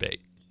that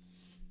debate.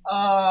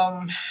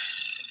 I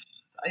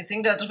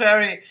think that's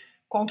very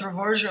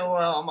controversial.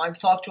 I've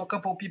talked to a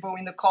couple of people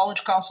in the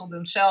college council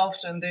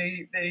themselves, and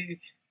they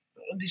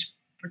this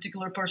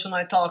particular person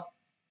I talked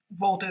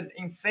voted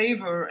in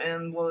favor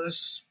and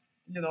was,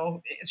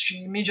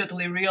 she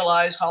immediately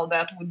realized how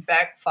that would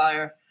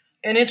backfire.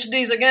 And it's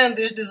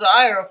this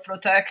desire of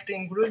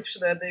protecting groups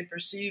that they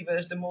perceive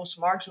as the most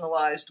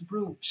marginalized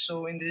groups.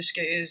 So in this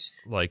case,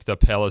 like the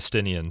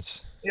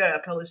Palestinians. Yeah,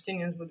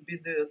 Palestinians would be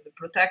the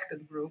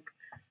protected group.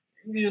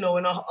 And a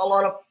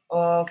lot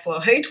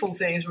of hateful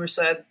things were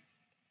said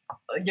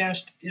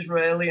against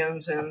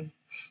Israelis and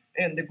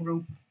the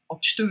group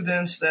of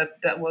students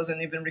that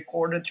wasn't even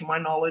recorded, to my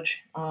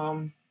knowledge,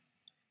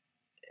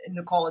 in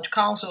the college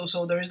council.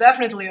 So there is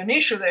definitely an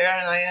issue there,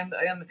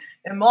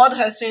 and Mod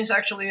has since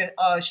actually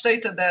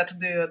stated that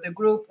the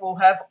group will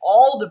have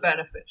all the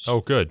benefits.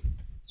 Oh, good.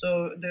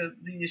 So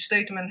the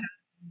statement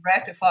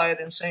ratified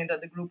and saying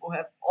that the group will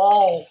have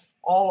all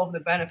of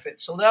the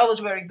benefits. So that was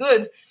very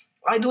good.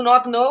 I do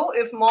not know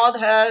if Mod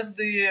has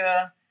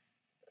the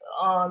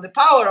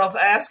power of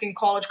asking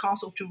college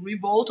council to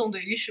revote on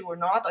the issue or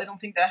not. I don't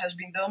think that has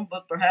been done,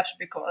 but perhaps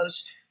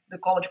because the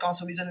college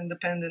council is an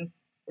independent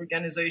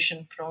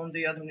organization from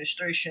the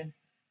administration.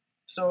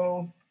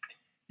 So,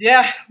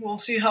 yeah, we'll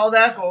see how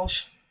that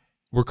goes.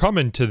 We're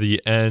coming to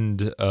the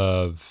end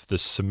of the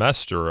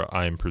semester,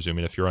 I'm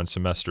presuming, if you're on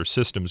semester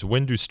systems.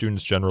 When do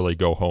students generally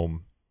go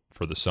home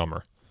for the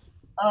summer?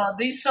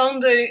 This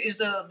Sunday is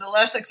the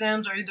last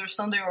exams are either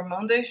Sunday or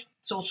Monday.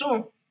 So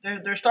soon.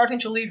 They're starting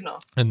to leave now.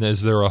 And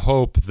is there a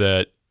hope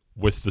that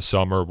with the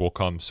summer will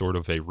come sort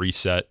of a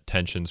reset,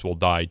 tensions will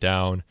die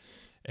down,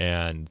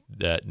 and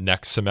that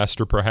next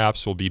semester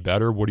perhaps will be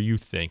better? What do you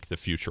think the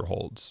future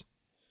holds?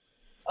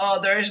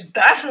 There is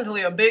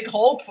definitely a big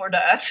hope for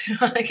that.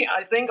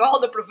 I think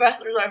all the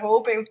professors are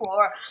hoping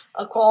for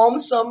a calm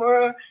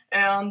summer,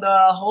 and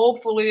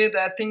hopefully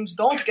that things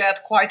don't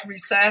get quite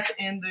reset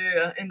in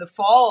the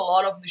fall. A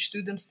lot of the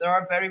students that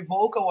are very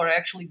vocal are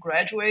actually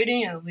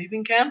graduating and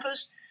leaving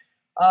campus.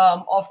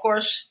 Of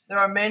course, there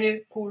are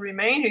many who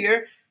remain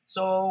here,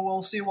 so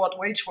we'll see what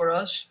waits for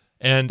us.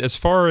 And as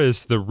far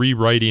as the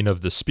rewriting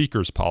of the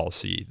speaker's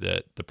policy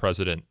that the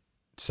president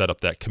set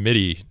up that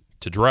committee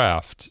to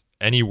draft,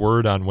 any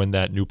word on when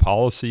that new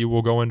policy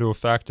will go into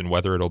effect and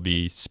whether it'll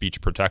be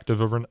speech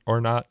protective or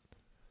not?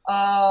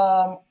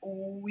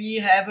 We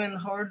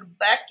haven't heard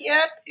back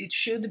yet. It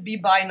should be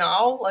by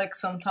now, like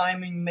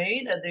sometime in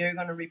May, that they're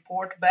going to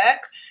report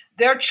back.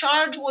 Their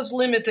charge was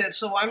limited,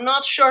 so I'm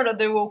not sure that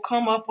they will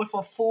come up with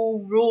a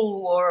full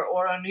rule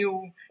or a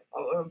new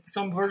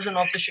some version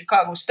of the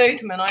Chicago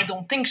statement. I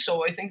don't think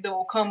so. I think they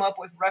will come up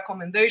with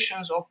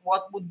recommendations of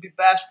what would be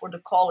best for the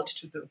college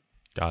to do.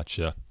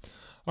 Gotcha.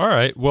 All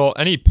right. Well,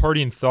 any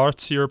parting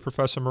thoughts here,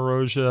 Professor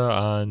Moroja,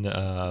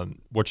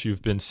 on what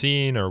you've been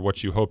seeing or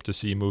what you hope to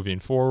see moving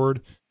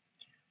forward?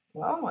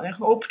 Well, I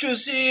hope to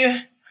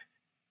see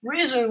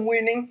reason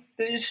winning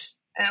this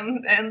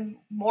and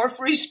more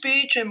free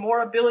speech and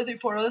more ability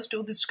for us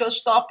to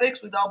discuss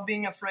topics without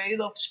being afraid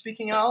of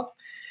speaking out.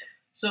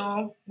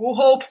 So we'll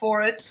hope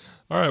for it.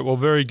 All right. Well,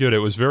 very good. It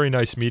was very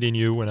nice meeting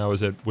you when I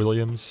was at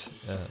Williams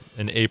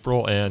in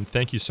April, and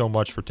thank you so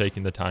much for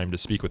taking the time to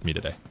speak with me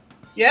today.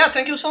 Yeah,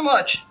 thank you so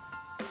much.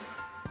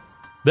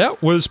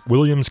 That was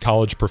Williams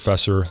College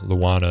professor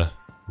Luana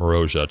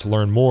Moroja. To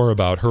learn more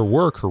about her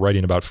work, her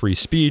writing about free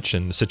speech,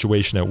 and the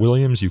situation at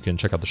Williams, you can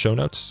check out the show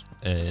notes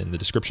in the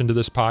description to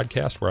this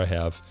podcast, where I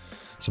have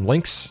some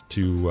links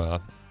to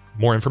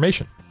more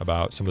information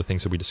about some of the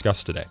things that we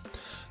discussed today.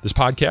 This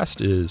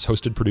podcast is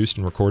hosted, produced,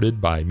 and recorded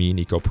by me,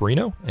 Nico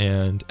Perino,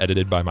 and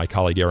edited by my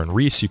colleague Aaron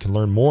Reese. You can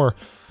learn more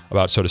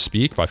about So to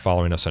Speak by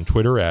following us on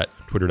Twitter at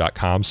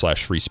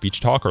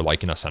twitter.com/freespeechtalk or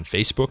liking us on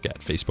Facebook at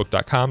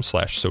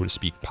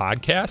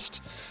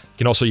facebook.com/so-to-speak-podcast. You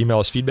can also email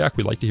us feedback.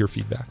 We'd like to hear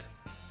feedback.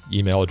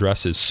 Email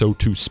address is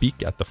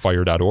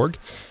so-to-speak@thefire.org.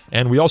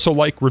 And we also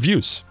like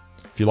reviews.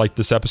 If you liked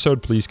this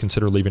episode, please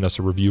consider leaving us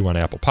a review on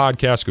Apple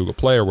Podcasts, Google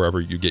Play, or wherever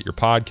you get your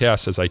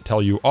podcasts. As I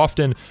tell you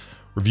often,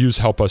 reviews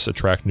help us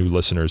attract new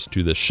listeners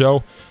to this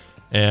show.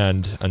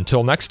 And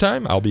until next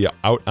time, I'll be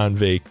out on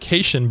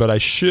vacation, but I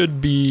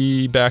should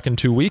be back in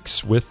 2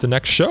 weeks with the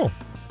next show.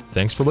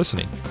 Thanks for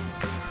listening.